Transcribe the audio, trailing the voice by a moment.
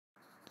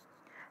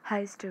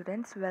Hi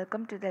students,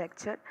 welcome to the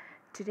lecture.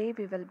 Today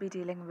we will be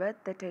dealing with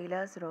the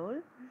Taylor's role,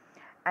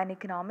 an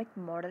economic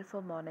model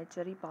for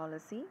monetary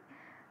policy.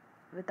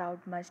 Without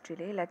much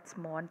delay, let's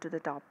move on to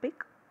the topic.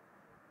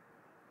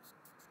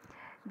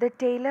 The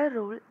Taylor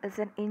rule is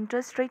an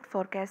interest rate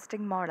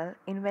forecasting model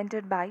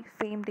invented by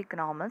famed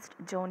economist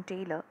John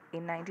Taylor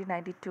in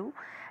 1992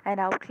 and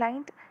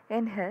outlined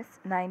in his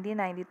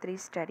 1993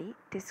 study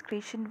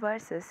Discretion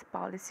versus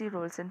Policy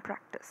Rules in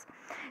Practice.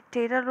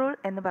 Taylor rule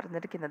എന്ന്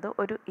പറഞ്ഞിരിക്കുന്നത്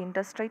ഒരു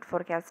interest rate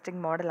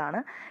forecasting മോഡലാണ്.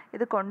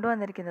 ഇത്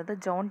കൊണ്ടുവന്നിരിക്കുന്നത്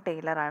John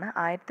ടൈലറാണ്.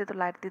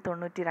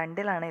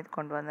 1992 ഇത്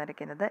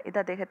കൊണ്ടുവന്നിരിക്കുന്നത്. ഇത്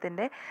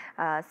അദ്ദേഹത്തിൻ്റെ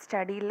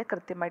സ്റ്റഡിയിൽ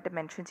കൃത്യമായിട്ട്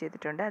മെൻഷൻ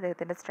ചെയ്തിട്ടുണ്ട്.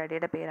 അദ്ദേഹത്തിൻ്റെ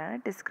സ്റ്റഡിയുടെ പേരാണ്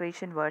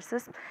discretion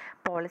versus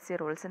policy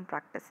rules in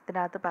practice.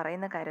 ഇതിനകത്ത്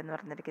പറയുന്ന കാര്യം എന്ന്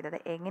പറഞ്ഞിരിക്കുന്നത്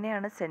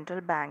എങ്ങനെയാണ്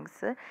central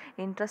banks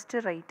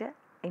interest rate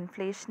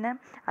inflation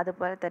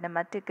അതുപോലെ തന്നെ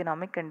മറ്റ്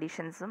എക്കണോമിക്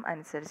കണ്ടീഷൻസും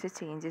അനുസരിച്ച്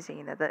ചേഞ്ച്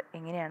ചെയ്യുന്നത്.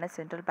 എങ്ങനെയാണ്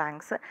central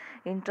banks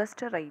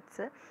interest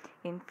rates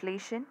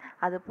inflation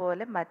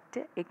അതുപോലെ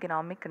മറ്റ്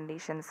എക്കണോമിക്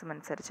കണ്ടീഷൻസും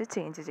അനുസരിച്ച്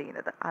ചേഞ്ച്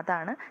ചെയ്യുന്നത്.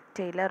 അതാണ്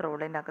ടൈലർ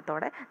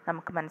റൂളിനകത്തോടെ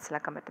നമുക്ക്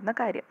മനസ്സിലാക്കാൻ പറ്റുന്ന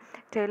കാര്യം.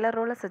 ടൈലർ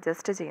റൂൾ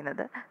സജസ്റ്റ്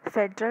ചെയ്യുന്നത്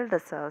ഫെഡറൽ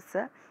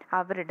റിസർവ്സ്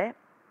അവരുടെ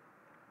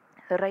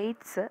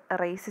റേറ്റ്സ്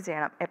റേസ്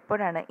ചെയ്യണം.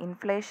 എപ്പോഴാണ്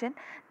ഇൻഫ്ലേഷൻ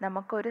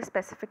നമുക്കൊരു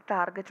സ്പെസിഫിക്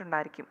ടാർഗറ്റ്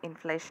ഉണ്ടായിരിക്കും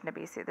ഇൻഫ്ലേഷനെ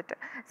ബേസ് ചെയ്തിട്ട്.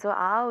 സോ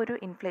ആ ഒരു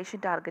ഇൻഫ്ലേഷൻ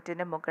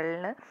ടാർഗറ്റിൻ്റെ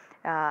മുകളിൽ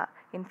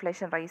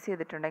ഇൻഫ്ലേഷൻ റേസ്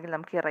ചെയ്തിട്ടുണ്ടെങ്കിൽ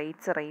നമുക്ക് ഈ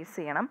റേറ്റ്സ് റേസ്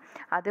ചെയ്യണം.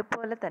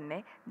 അതുപോലെ തന്നെ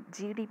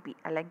GDP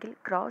അല്ലെങ്കിൽ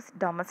ഗ്രോസ്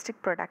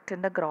ഡൊമസ്റ്റിക്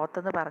പ്രൊഡക്റ്റിൻ്റെ ഗ്രോത്ത്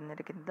എന്ന്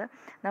പറഞ്ഞിരിക്കുന്നത്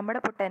നമ്മുടെ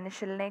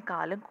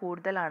പൊട്ടൻഷ്യലിനേക്കാളും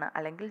കൂടുതലാണ്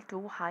അല്ലെങ്കിൽ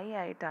ടു ഹൈ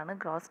ആയിട്ടാണ്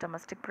ഗ്രോസ്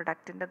ഡൊമസ്റ്റിക്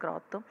പ്രൊഡക്റ്റിൻ്റെ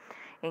ഗ്രോത്തും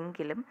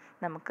എങ്കിലും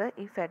നമുക്ക്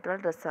ഈ ഫെഡറൽ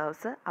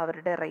റിസർവ്സ്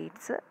അവരുടെ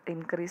റേറ്റ്സ്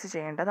ഇൻക്രീസ്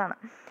ചെയ്യേണ്ടതാണ്.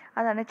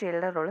 അതാണ്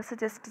ടൈലർ റൂൾ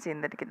സജസ്റ്റ്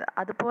ചെയ്തിരിക്കുന്നത്.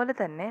 അതുപോലെ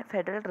തന്നെ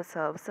ഫെഡറൽ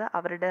റിസർവ്സ്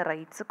അവരുടെ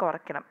റേറ്റ്സ്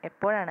കുറയ്ക്കണം.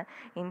 എപ്പോഴാണ്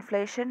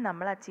ഇൻഫ്ലേഷൻ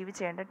നമ്മൾ അച്ചീവ്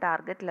ചെയ്യേണ്ട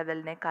ടാർഗറ്റ്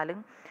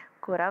ലെവലിനേക്കാളും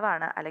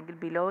കുറവാണ് അല്ലെങ്കിൽ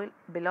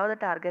ബിലോ ദ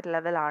ടാർഗറ്റ്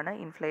ലെവലാണ്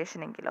ഇൻഫ്ലേഷൻ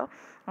എങ്കിലോ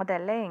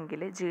അതല്ല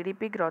എങ്കിൽ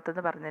GDP ഗ്രോത്ത്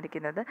എന്ന്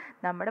പറഞ്ഞിരിക്കുന്നത്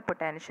നമ്മുടെ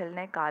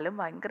പൊട്ടൻഷ്യലിനേക്കാളും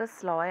ഭയങ്കര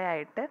സ്ലോ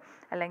ആയിട്ട്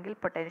അല്ലെങ്കിൽ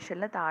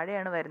പൊട്ടൻഷ്യലിന്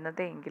താഴെയാണ്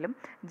വരുന്നത് എങ്കിലും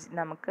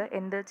നമുക്ക്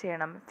എന്ത്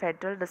ചെയ്യണം,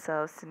 ഫെഡറൽ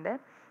റിസർവ്സിൻ്റെ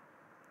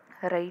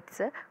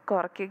റേറ്റ്സ്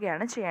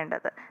കുറയ്ക്കുകയാണ്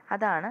ചെയ്യേണ്ടത്.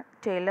 അതാണ്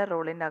ടൈലർ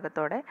റൂളിൻ്റെ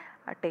അകത്തോടെ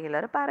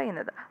ടൈലർ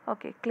പറയുന്നത്.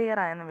 ഓക്കെ, ക്ലിയർ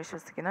ആയെന്ന്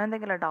വിശ്വസിക്കുന്നു.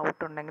 എന്തെങ്കിലും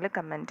ഡൗട്ട് ഉണ്ടെങ്കിൽ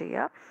കമൻറ്റ്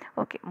ചെയ്യുക.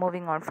 Okay,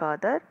 moving on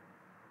further.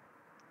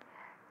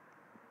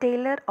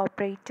 Taylor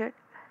operated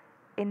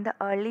in the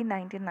early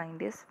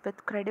 1990s with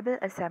credible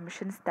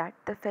assumptions that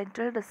the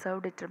Federal Reserve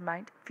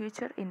determined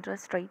future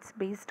interest rates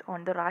based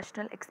on the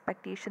rational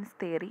expectations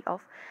theory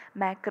of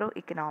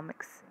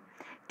macroeconomics.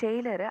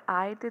 Taylor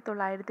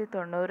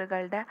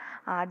 1990കളുടെ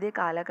ആദ്യ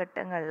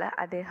കാലഘട്ടങ്ങളിൽ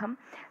അദ്ദേഹം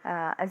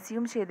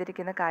assume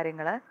ചെയ്തിരിക്കുന്ന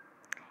കാര്യങ്ങൾ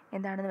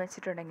എന്താണെന്ന്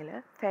വെച്ചിട്ടുണ്ടെങ്കിൽ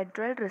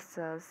federal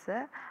reserves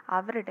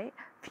അവരുടെ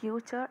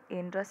future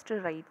interest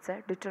rates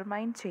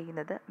determine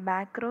ചെയ്യുന്നത്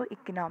macro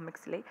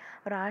ഇക്കണോമിക്സിലെ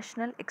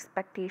rational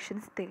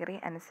expectations theory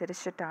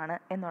അനുസരിച്ചിട്ടാണ്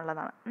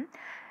എന്നുള്ളതാണ്.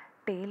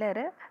 ടൈലർ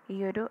ഈ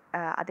ഒരു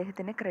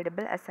അദ്ദേഹത്തിൻ്റെ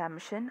credible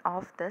assumption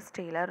of thus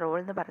Taylor role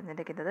എന്ന്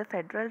പറഞ്ഞിരിക്കുന്നത്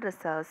ഫെഡറൽ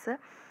റിസർവ്സ്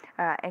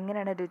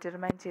എങ്ങനെയാണ്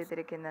ഡിറ്റർമൈൻ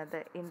ചെയ്തിരിക്കുന്നത്,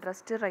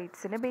 ഇൻട്രസ്റ്റ്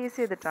റേറ്റ്സിനെ ബേസ്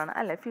ചെയ്തിട്ടാണ്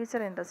അല്ലേ,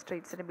 ഫ്യൂച്ചർ ഇൻട്രസ്റ്റ്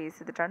റേറ്റ്സിനെ ബേസ്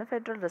ചെയ്തിട്ടാണ്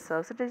ഫെഡറൽ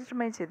റിസർവ്സ്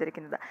ഡിറ്റർമൈൻ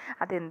ചെയ്തിരിക്കുന്നത്.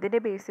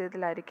 അതെന്തിൻ്റെ base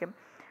ചെയ്തിലായിരിക്കും?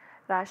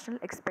 Rational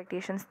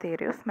expectations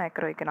theory of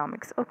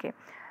macroeconomics. Okay,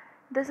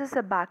 this is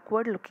a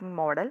backward looking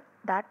model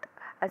that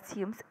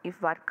assumes if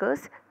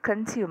workers,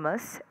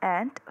 consumers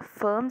and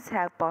firms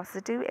have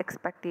positive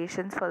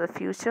expectations for the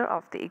future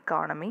of the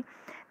economy,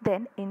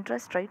 then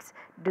interest rates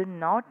do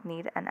not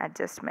need an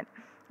adjustment.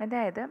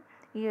 അതായത്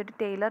ഈ ഒരു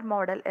Taylor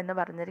model എന്ന്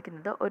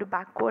പറഞ്ഞിരിക്കുന്നത് ഒരു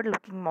backward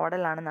looking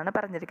മോഡലാണെന്നാണ്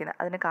പറഞ്ഞിരിക്കുന്നത്.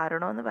 അതിന്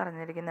കാരണമെന്ന്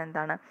പറഞ്ഞിരിക്കുന്നത്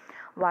എന്താണ്?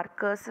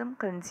 വർക്കേഴ്സും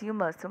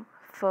കൺസ്യൂമേഴ്സും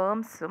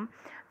ഫേംസും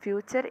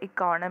ഫ്യൂച്ചർ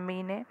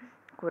ഇക്കോണമീനെ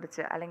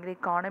കുറിച്ച് അല്ലെങ്കിൽ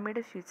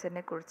ഇക്കോണമിയുടെ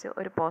ഫ്യൂച്ചറിനെ കുറിച്ച്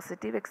ഒരു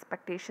പോസിറ്റീവ്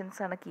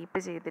എക്സ്പെക്റ്റേഷൻസാണ് കീപ്പ്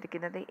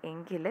ചെയ്തിരിക്കുന്നത്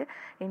എങ്കിൽ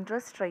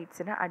ഇൻട്രസ്റ്റ്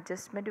റേറ്റ്സിന്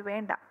അഡ്ജസ്റ്റ്മെൻറ്റ്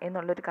വേണ്ട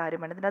എന്നുള്ളൊരു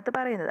കാര്യമാണ് ഇതിനകത്ത്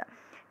പറയുന്നത്.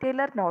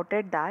 Taylor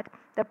noted that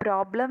the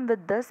problem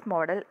with this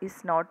model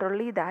is not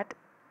only that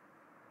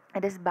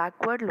it is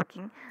backward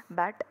looking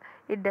but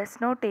it does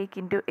not take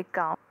in to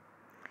account.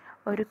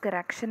 ഒരു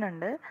കറക്ഷൻ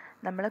ഉണ്ട്.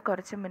 നമ്മൾ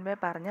കുറച്ച് മുൻപേ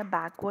പറഞ്ഞ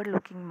ബാക്ക്വേർഡ്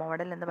ലുക്കിംഗ്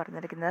മോഡൽ എന്ന്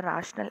പറഞ്ഞിരിക്കുന്നത്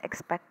rational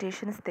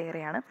expectations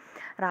തിയറിയാണ്.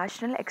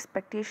 Rational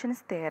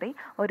expectations theory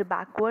ഒരു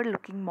backward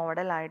looking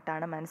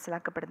മോഡലായിട്ടാണ്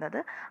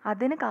മനസ്സിലാക്കപ്പെടുന്നത്.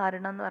 അതിന്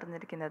കാരണം എന്ന്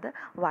പറഞ്ഞിരിക്കുന്നത്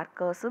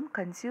വർക്കേഴ്സും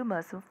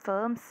കൺസ്യൂമേഴ്സും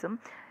ഫേംസും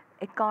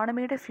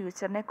എക്കോണമിയുടെ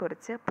ഫ്യൂച്ചറിനെ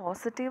കുറിച്ച്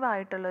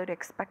പോസിറ്റീവായിട്ടുള്ള ഒരു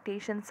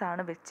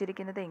എക്സ്പെക്റ്റേഷൻസാണ്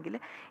വെച്ചിരിക്കുന്നതെങ്കിൽ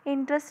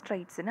ഇൻട്രസ്റ്റ്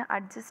റേറ്റ്സിന്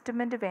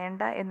അഡ്ജസ്റ്റ്മെൻറ്റ്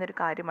വേണ്ട എന്നൊരു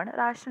കാര്യമാണ്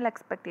റാഷണൽ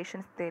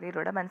എക്സ്പെക്റ്റേഷൻസ്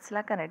തിയറിയിലൂടെ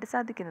മനസ്സിലാക്കാനായിട്ട്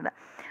സാധിക്കുന്നത്.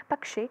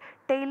 പക്ഷേ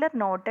Taylor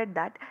noted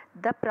that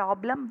the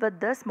problem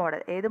with this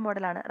model, ഏത്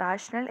മോഡലാണ്?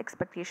 Rational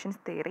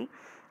expectations theory.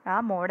 ആ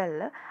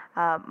മോഡലിൽ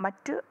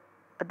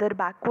അതൊരു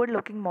ബാക്ക്വേർഡ്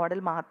ലുക്കിംഗ്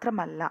മോഡൽ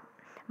മാത്രമല്ല,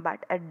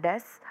 but it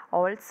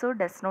also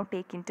does not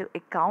take into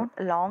account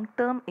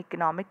long-term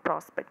economic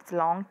prospects.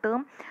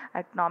 long-term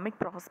economic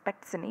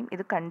prospectsനെയും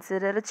ഇത്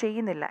കൺസിഡർ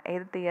ചെയ്യുന്നില്ല.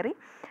 ഏത് തിയറി?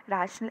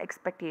 Rational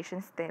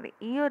expectations theory.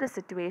 ഈ ഒരു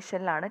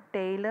സിറ്റുവേഷനിലാണ്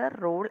Taylor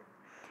rule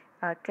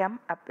come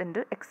up in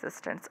to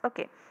existence.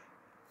 Okay,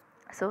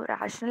 so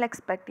rational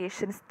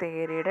expectations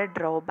തിയറിയുടെ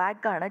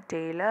ഡ്രോബാക്കാണ്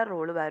Taylor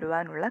rule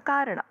വരുവാനുള്ള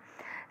കാരണം.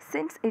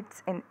 Since its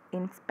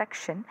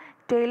inspection,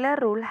 Taylor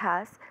rule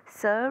has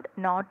served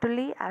not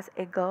only as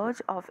a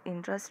gauge of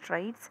interest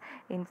rates,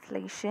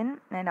 inflation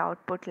and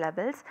output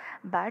levels,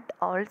 but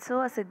also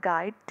as a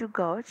guide to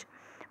gauge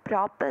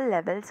proper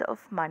levels of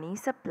money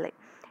supply.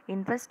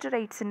 Interest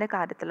റേറ്റ്സിൻ്റെ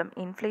കാര്യത്തിലും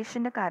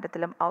ഇൻഫ്ലേഷൻ്റെ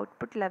കാര്യത്തിലും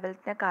output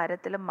ലെവലിൻ്റെ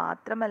കാര്യത്തിലും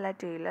മാത്രമല്ല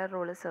Taylor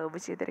rule serve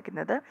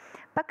ചെയ്തിരിക്കുന്നത്,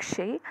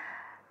 പക്ഷേ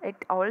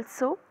it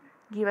also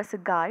give us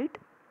A guide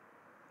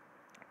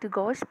to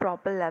gauge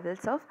proper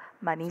levels of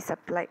money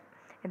supply.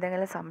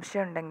 എന്തെങ്കിലും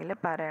സംശയം ഉണ്ടെങ്കിൽ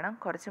പറയണം.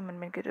 കുറച്ച്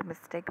മുൻപ് എനിക്കൊരു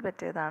മിസ്റ്റേക്ക്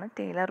പറ്റിയതാണ്.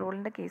 ടൈലർ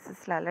റൂളിൻ്റെ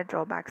കേസസിലല്ല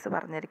ഡ്രോബാക്സ്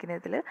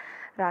പറഞ്ഞിരിക്കുന്നത്, ഇതിൽ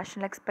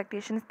റാഷണൽ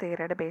എക്സ്പെക്റ്റേഷൻസ്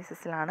തിയറിയുടെ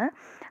ബേസിസിലാണ്.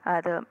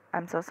 അത് I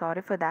M so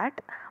sorry for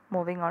that.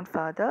 Moving on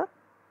further.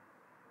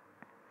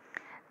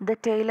 The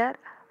Taylor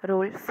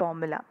rule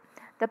formula.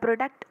 The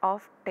product of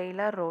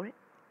Taylor rule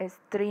is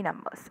 3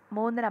 numbers.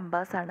 3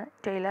 നമ്പേഴ്സാണ്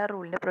Taylor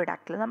റൂളിൻ്റെ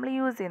പ്രൊഡക്റ്റിൽ നമ്മൾ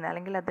യൂസ് ചെയ്യുന്നത്,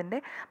 അല്ലെങ്കിൽ അതിൻ്റെ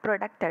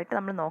പ്രൊഡക്റ്റായിട്ട്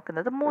നമ്മൾ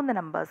നോക്കുന്നത് 3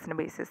 നമ്പേഴ്സിൻ്റെ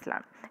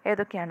ബേസിസിലാണ്.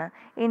 ഏതൊക്കെയാണ്?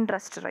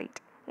 Interest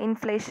rate,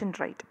 inflation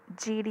rate,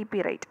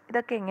 GDP rate.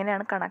 ഇതൊക്കെ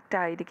എങ്ങനെയാണ് കണക്റ്റ്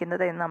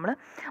ആയിരിക്കുന്നത് എന്ന് നമ്മൾ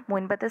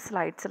മുൻപത്തെ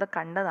സ്ലൈഡ്സിൽ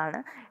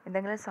കണ്ടതാണ്.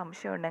 എന്തെങ്കിലും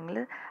സംശയം ഉണ്ടെങ്കിൽ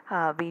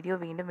വീഡിയോ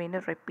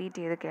വീണ്ടും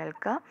റിപ്പീറ്റ് ചെയ്ത്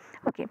കേൾക്കുക.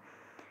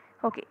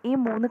 ഓക്കെ, ഈ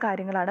 3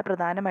 കാര്യങ്ങളാണ്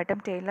പ്രധാനമായിട്ടും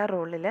ടൈലർ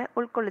റൂളിൽ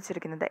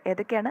ഉൾക്കൊള്ളിച്ചിരിക്കുന്നത്.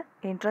 ഏതൊക്കെയാണ്?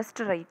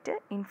 Interest rate,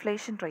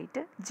 inflation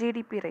rate,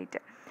 GDP rate.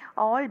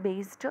 All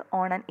based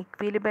on an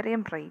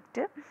equilibrium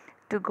rate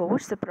to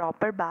goes the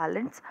proper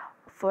balance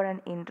for an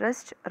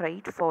interest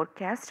rate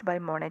forecast by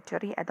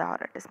monetary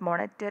authorities.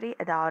 Monetary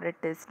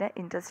അതോറിറ്റീസിന്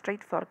interest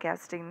rate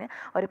ഫോർകാസ്റ്റിങ്ങിന്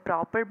ഒരു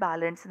proper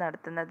balance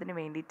നടത്തുന്നതിന്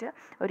വേണ്ടിയിട്ട്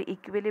ഒരു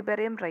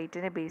equilibrium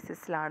റേറ്റിൻ്റെ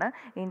ബേസിസിലാണ്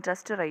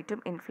interest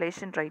റേറ്റും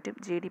inflation റേറ്റും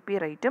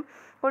GDP റേറ്റും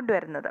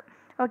കൊണ്ടുവരുന്നത്.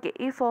 Okay,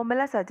 ഈ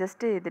formula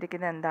suggest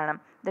ചെയ്തിരിക്കുന്നത് എന്താണ്?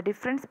 The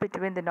difference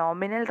between the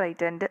nominal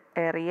rate and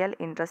A real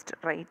interest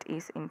rate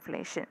is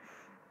inflation.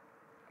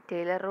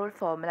 Taylor rule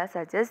formula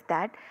suggests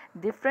that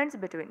difference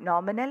between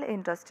nominal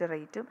interest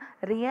റേറ്റും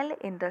റിയൽ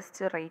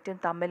ഇൻട്രസ്റ്റ് റേറ്റും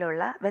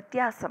തമ്മിലുള്ള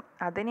വ്യത്യാസം,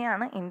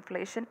 അതിനെയാണ്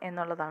ഇൻഫ്ലേഷൻ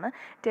എന്നുള്ളതാണ്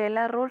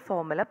ടൈലർ റൂൾ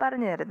ഫോർമുല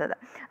പറഞ്ഞു തരുന്നത്.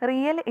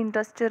 Real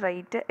interest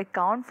rate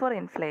account for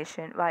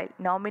inflation while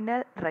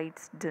nominal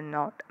rates do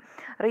not.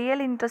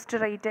 Real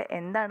interest rate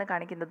എന്താണ്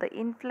കാണിക്കുന്നത്?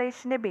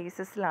 ഇൻഫ്ലേഷൻ്റെ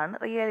ബേസിസിലാണ്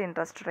റിയൽ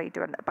ഇൻട്രസ്റ്റ് റേറ്റ്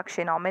വരുന്നത്.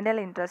 പക്ഷേ നോമിനൽ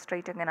ഇൻട്രസ്റ്റ്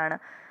റേറ്റ് എങ്ങനെയാണ്?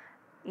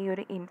 ഈ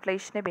ഒരു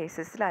ഇൻഫ്ലേഷൻ്റെ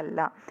ബേസിസിലല്ല.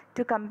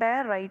 To compare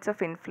rates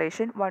of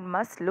inflation one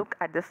must look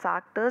at the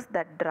factors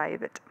that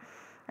drive it.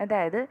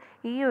 അതായത്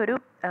ഈ ഒരു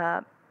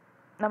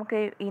നമുക്ക്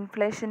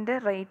ഇൻഫ്ലേഷൻ്റെ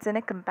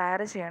റേറ്റ്സിനെ കമ്പയർ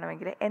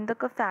ചെയ്യണമെങ്കിൽ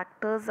എന്തൊക്കെ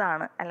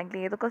ഫാക്ടേഴ്സാണ്, അല്ലെങ്കിൽ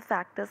ഏതൊക്കെ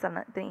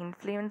ഫാക്ടേഴ്സാണ് ഇത്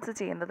ഇൻഫ്ലുവൻസ്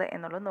ചെയ്യുന്നത്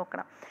എന്നുള്ളത്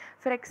നോക്കണം.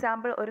 ഫോർ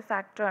എക്സാമ്പിൾ, ഒരു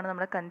ഫാക്ടറാണ്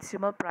നമ്മുടെ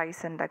കൺസ്യൂമർ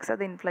പ്രൈസ് ഇൻഡെക്സ്.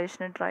 അത്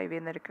ഇൻഫ്ലേഷനെ ഡ്രൈവ്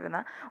ചെയ്യുന്നിരിക്കുന്ന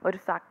ഒരു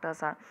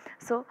ഫാക്ടേഴ്സാണ്.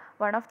 So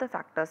one of the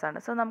ഫാക്ടേഴ്സാണ്.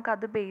 So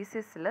നമുക്കത്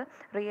ബേസിസിൽ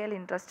റിയൽ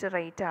ഇൻട്രസ്റ്റ്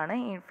റേറ്റ് ആണ്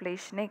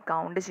ഇൻഫ്ലേഷനെ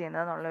കൗണ്ട്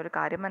ചെയ്യുന്നത് എന്നുള്ളൊരു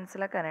കാര്യം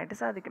മനസ്സിലാക്കാനായിട്ട്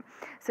സാധിക്കും.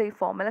 സോ ഈ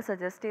ഫോർമുല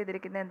സജസ്റ്റ്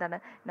ചെയ്തിരിക്കുന്നത് എന്താണ്?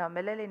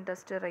 നോമിനൽ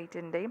ഇൻട്രസ്റ്റ്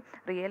റേറ്റിൻ്റെയും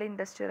റിയൽ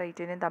ഇൻട്രസ്റ്റ്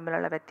റേറ്റിൻ്റെയും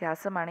തമ്മിലുള്ള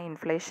വ്യത്യാസമാണ്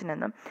ഇൻഫ്ലേഷൻ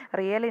എന്നും,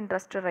 റിയൽ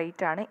ഇൻട്രസ്റ്റ്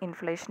റേറ്റ് ആണ്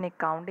ഇൻഫ്ലേഷനെ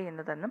കൗണ്ട്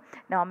ചെയ്യുന്നതെന്നും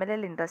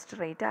നോമിനൽ ഇൻട്രസ്റ്റ്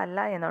റേറ്റ്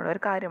അല്ല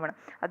എന്നുള്ളൊരു കാര്യമാണ്.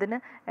 അതിന്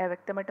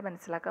വ്യക്തമായിട്ട്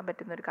മനസ്സിലാക്കാൻ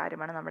പറ്റുന്ന ഒരു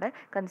കാര്യമാണ് നമ്മുടെ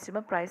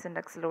കൺസ്യൂമർ പ്രൈസ്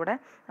ഇൻഡെക്സിലൂടെ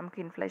നമുക്ക്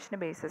ഇൻഫ്ലേഷൻ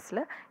ബേസിസിൽ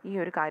ഈ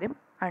ഒരു കാര്യം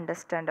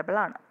അണ്ടർസ്റ്റാൻഡബിൾ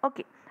ആണ്.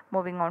 Okay,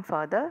 moving on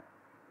further.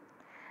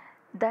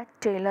 The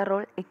Taylor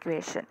rule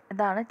equation.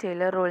 ഇതാണ്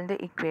Taylor റൂളിൻ്റെ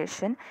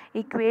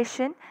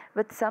equation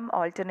with some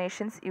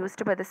ഓൾട്ടർനേഷൻസ്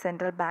used by the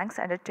central banks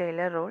and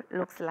Taylor rule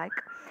looks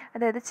like.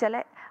 അതായത്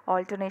ചില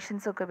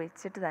ഓൾട്ടർനേഷൻസ് ഒക്കെ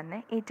വെച്ചിട്ട് തന്നെ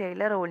ഈ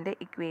ടൈലർ റൂളിൻ്റെ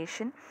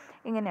ഇക്വേഷൻ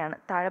ഇങ്ങനെയാണ്,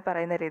 താഴെ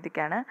പറയുന്ന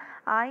രീതിക്കാണ്.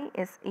 I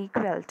is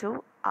equal to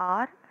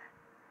R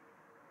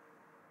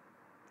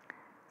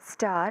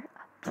star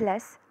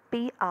plus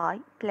PI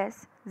plus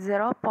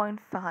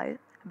 0.5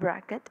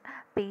 bracket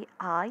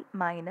PI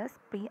minus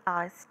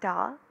PI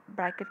star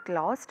bracket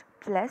closed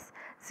plus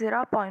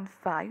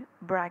 0.5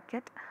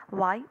 bracket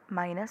Y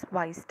minus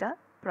Y star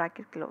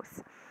bracket close.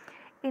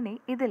 ഇനി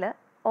ഇതിൽ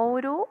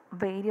ഓരോ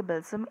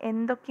വേരിയബിൾസും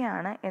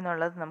എന്തൊക്കെയാണ്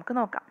എന്നുള്ളത് നമുക്ക്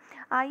നോക്കാം.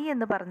 I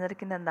എന്ന്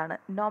പറഞ്ഞിരിക്കുന്നത് എന്താണ്?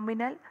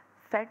 നോമിനൽ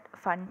ഫെഡ്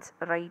ഫണ്ട്സ്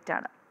റേറ്റ്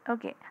ആണ്.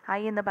 ഓക്കെ,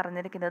 I എന്ന്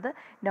പറഞ്ഞിരിക്കുന്നത്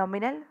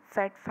നോമിനൽ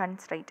ഫെഡ്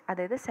ഫണ്ട്സ് റേറ്റ്,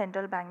 അതായത്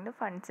സെൻട്രൽ ബാങ്കിൻ്റെ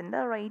ഫണ്ട്സിൻ്റെ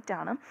റേറ്റ്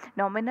ആണ്,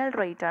 നോമിനൽ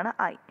റേറ്റ് ആണ്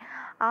I.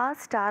 ആ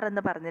സ്റ്റാർ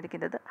എന്ന്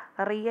പറഞ്ഞിരിക്കുന്നത്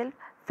റിയൽ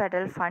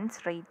ഫെഡറൽ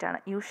ഫണ്ട്സ് റേറ്റ് ആണ്.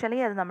 യൂഷ്വലി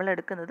അത് നമ്മൾ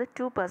എടുക്കുന്നത്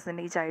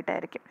 2%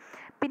 ആയിട്ടായിരിക്കും.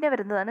 പിന്നെ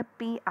വരുന്നതാണ്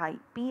PI.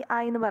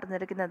 PI എന്ന്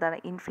പറഞ്ഞിരിക്കുന്നതാണ്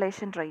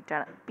ഇൻഫ്ലേഷൻ റേറ്റ്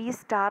ആണ്. P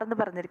സ്റ്റാർ എന്ന്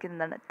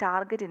പറഞ്ഞിരിക്കുന്നതാണ്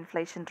ടാർഗറ്റ്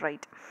ഇൻഫ്ലേഷൻ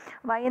റേറ്റ്.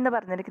 Y എന്ന്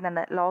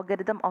പറഞ്ഞിരിക്കുന്നതാണ്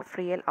logarithm of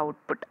real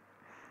output.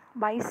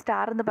 Y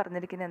star എന്ന്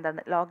പറഞ്ഞിരിക്കുന്നത്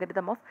എന്താണ്?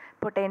 Logarithm of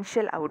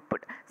potential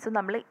output. So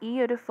നമ്മൾ ഈ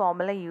ഒരു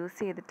ഫോർമുല യൂസ്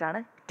ചെയ്തിട്ടാണ്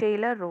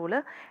ടൈലർ റൂള്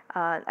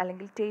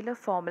അല്ലെങ്കിൽ ടൈലർ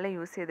ഫോർമുല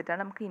യൂസ് ചെയ്തിട്ടാണ്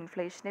നമുക്ക്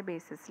ഇൻഫ്ലേഷൻ്റെ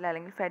ബേസിസിൽ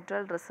അല്ലെങ്കിൽ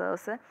ഫെഡറൽ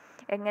റിസർവ്സ്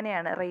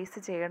എങ്ങനെയാണ്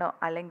റേസ് ചെയ്യണോ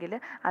അല്ലെങ്കിൽ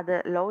അത്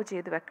ലോ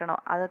ചെയ്ത് വെക്കണോ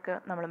അതൊക്കെ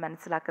നമ്മൾ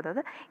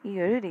മനസ്സിലാക്കുന്നത് ഈ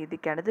ഒരു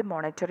രീതിക്കാണ്. ഇത്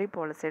മോണിറ്ററി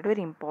പോളിസിയുടെ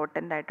ഒരു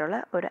ഇമ്പോർട്ടൻ്റ് ആയിട്ടുള്ള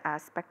ഒരു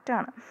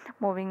ആസ്പെക്റ്റാണ്.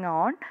 Moving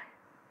on.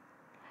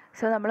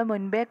 സോ നമ്മൾ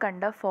മുൻപേ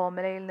കണ്ട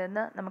ഫോർമുലയിൽ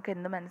നിന്ന് നമുക്ക്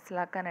എന്ത്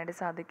മനസ്സിലാക്കാനായിട്ട്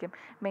സാധിക്കും?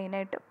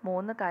 മെയിനായിട്ട്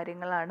 3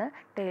 കാര്യങ്ങളാണ്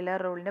ടൈലർ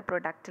റൂളിൻ്റെ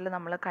പ്രൊഡക്റ്റിൽ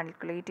നമ്മൾ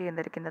കാൽക്കുലേറ്റ്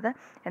ചെയ്തിരിക്കുന്നത്.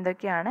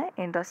 എന്തൊക്കെയാണ്?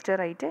 Interest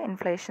rate,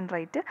 inflation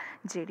rate,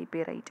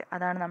 GDP rate.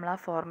 അതാണ് നമ്മൾ ആ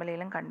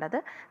ഫോർമുലയിലും കണ്ടത്.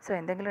 സോ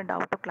എന്തെങ്കിലും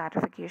ഡൗട്ടോ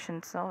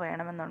ക്ലാരിഫിക്കേഷൻസോ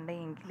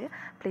വേണമെന്നുണ്ടെങ്കിൽ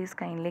please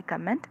kindly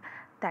comment.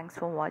 Thanks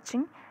for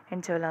watching.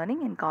 Enjoy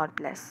learning and God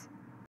bless.